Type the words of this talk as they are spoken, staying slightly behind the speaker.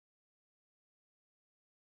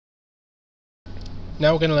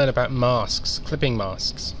Now we're going to learn about masks, clipping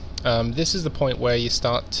masks. This is the point where you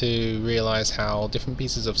start to realize how different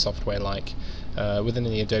pieces of software, like within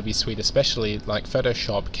the Adobe suite especially, like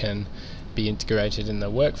Photoshop, can be integrated in the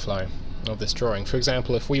workflow of this drawing. For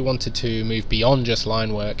example, if we wanted to move beyond just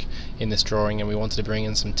line work in this drawing and we wanted to bring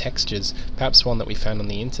in some textures, perhaps one that we found on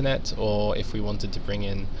the internet, or if we wanted to bring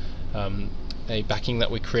in a backing that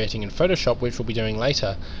we're creating in Photoshop, which we'll be doing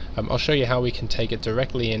later, I'll show you how we can take it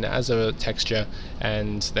directly in as a texture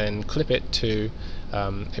and then clip it to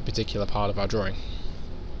a particular part of our drawing.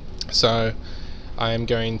 So I'm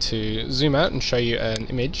going to zoom out and show you an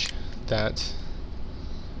image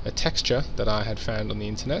a texture that I had found on the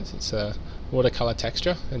internet. It's a watercolor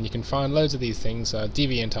texture, and you can find loads of these things.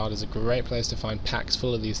 DeviantArt is a great place to find packs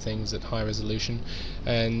full of these things at high resolution.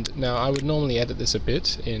 And now I would normally edit this a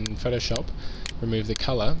bit in Photoshop, remove the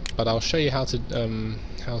color, but I'll show you how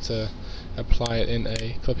to apply it in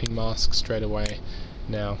a clipping mask straight away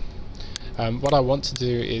now. What I want to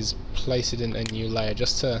do is place it in a new layer,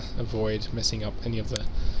 just to avoid messing up any of the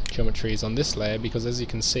geometries on this layer, because as you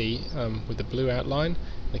can see, with the blue outline,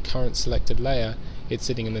 the current selected layer, it's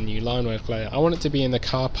sitting in the new line work layer. I want it to be in the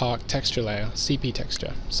car park texture layer, CP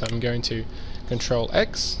texture. So I'm going to Control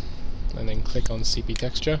X and then click on CP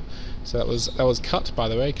texture. So that was cut, by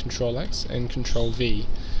the way, Control X and Control V.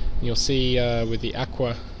 And you'll see with the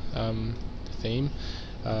aqua theme,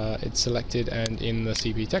 it's selected and in the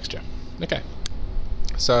CP texture. Okay,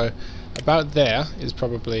 so about there is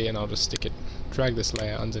probably, and I'll just drag this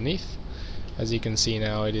layer underneath. As you can see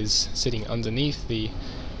now, it is sitting underneath the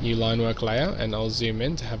new line work layer, and I'll zoom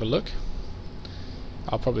in to have a look.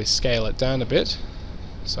 I'll probably scale it down a bit,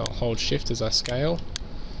 so I'll hold shift as I scale.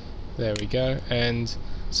 There we go, and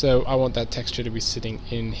so I want that texture to be sitting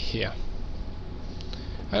in here.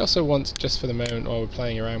 I also want, just for the moment while we're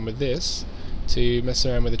playing around with this, to mess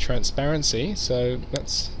around with the transparency. So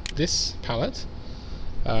that's this palette,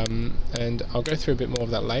 and I'll go through a bit more of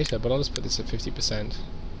that later, but I'll just put this at 50%.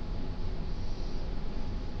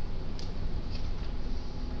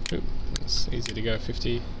 Ooh, it's easy to go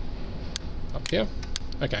 50 up here.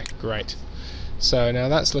 Okay, great. So now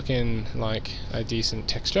that's looking like a decent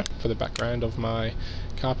texture for the background of my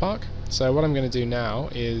car park. So what I'm going to do now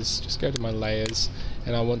is just go to my layers,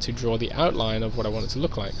 and I want to draw the outline of what I want it to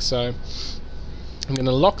look like. So I'm going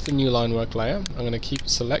to lock the new line work layer. I'm going to keep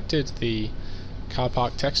selected the car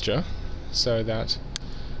park texture so that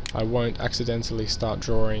I won't accidentally start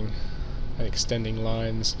drawing and extending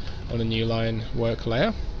lines on a new line work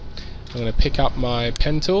layer. I'm going to pick up my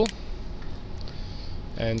pen tool,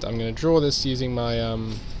 and I'm going to draw this using my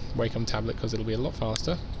Wacom tablet because it'll be a lot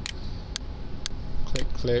faster.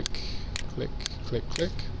 Click, click, click, click,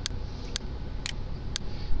 click.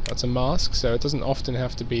 That's a mask, so it doesn't often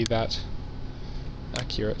have to be that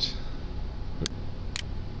accurate.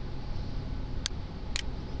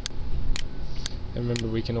 And remember,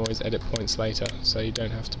 we can always edit points later, so you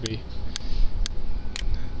don't have to be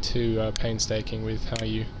too painstaking with how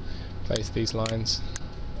you place these lines.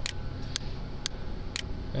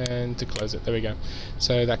 And to close it, there we go.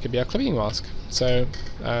 So that could be our clipping mask. So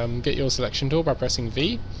get your selection tool by pressing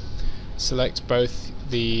V, select both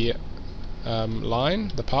the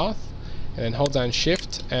line, the path, and then hold down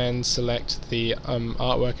Shift and select the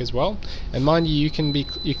artwork as well. And mind you, you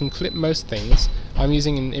can clip most things. I'm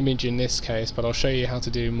using an image in this case, but I'll show you how to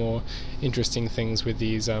do more interesting things with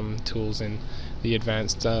these tools in the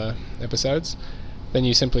advanced episodes. Then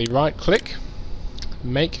you simply right click,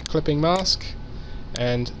 make clipping mask,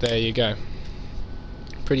 and there you go.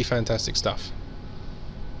 Pretty fantastic stuff.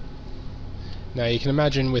 Now you can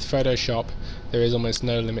imagine with Photoshop there is almost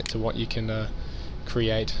no limit to what you can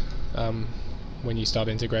create when you start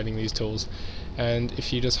integrating these tools. And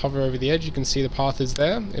if you just hover over the edge, you can see the path is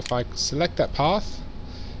there. If I select that path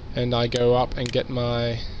and I go up and get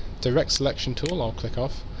my direct selection tool, I'll click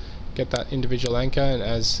off, get that individual anchor, and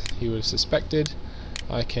as you would have suspected,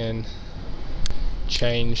 I can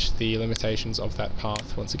change the limitations of that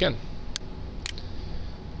path once again.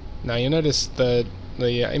 Now you'll notice the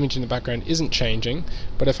image in the background isn't changing,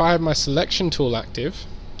 but if I have my selection tool active,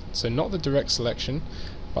 so not the direct selection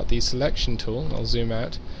but the selection tool, I'll zoom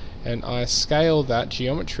out, and I scale that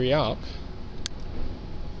geometry up,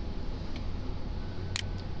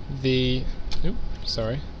 I'll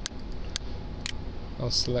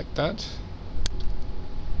select that.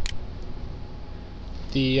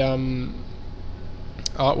 The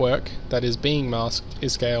artwork that is being masked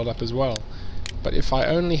is scaled up as well. But if I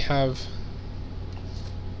only have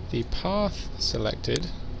the path selected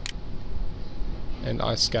and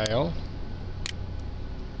I scale,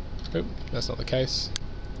 that's not the case.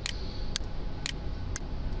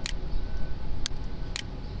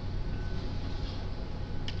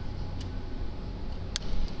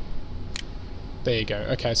 There you go.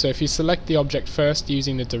 Okay, so if you select the object first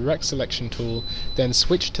using the direct selection tool, then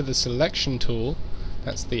switch to the selection tool,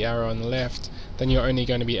 that's the arrow on the left, then you're only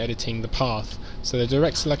going to be editing the path. So the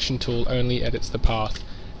direct selection tool only edits the path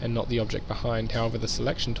and not the object behind, however the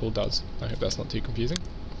selection tool does. I hope that's not too confusing.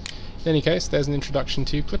 In any case, there's an introduction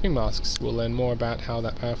to clipping masks. We'll learn more about how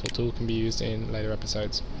that powerful tool can be used in later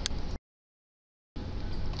episodes.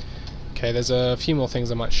 Okay, there's a few more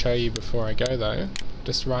things I might show you before I go though.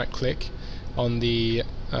 Just right click on the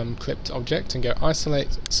clipped object and go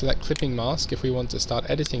isolate, select clipping mask if we want to start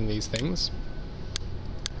editing these things.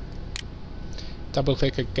 Double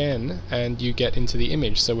click again and you get into the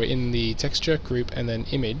image. So we're in the texture group and then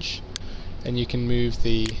image, and you can move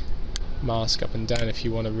the mask up and down if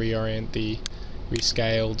you want to reorient the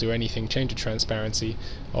rescale, do anything, change the transparency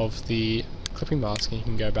of the clipping mask, and you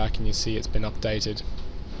can go back and you see it's been updated.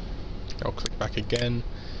 I'll click back again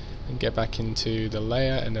and get back into the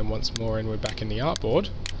layer, and then once more and we're back in the artboard.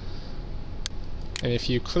 And if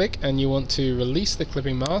you click and you want to release the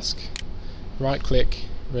clipping mask, right click,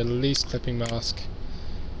 release clipping mask,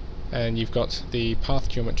 and you've got the path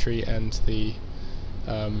geometry and the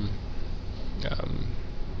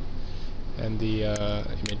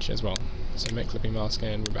image as well. So make clipping mask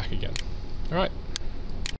and we're back again. Alright.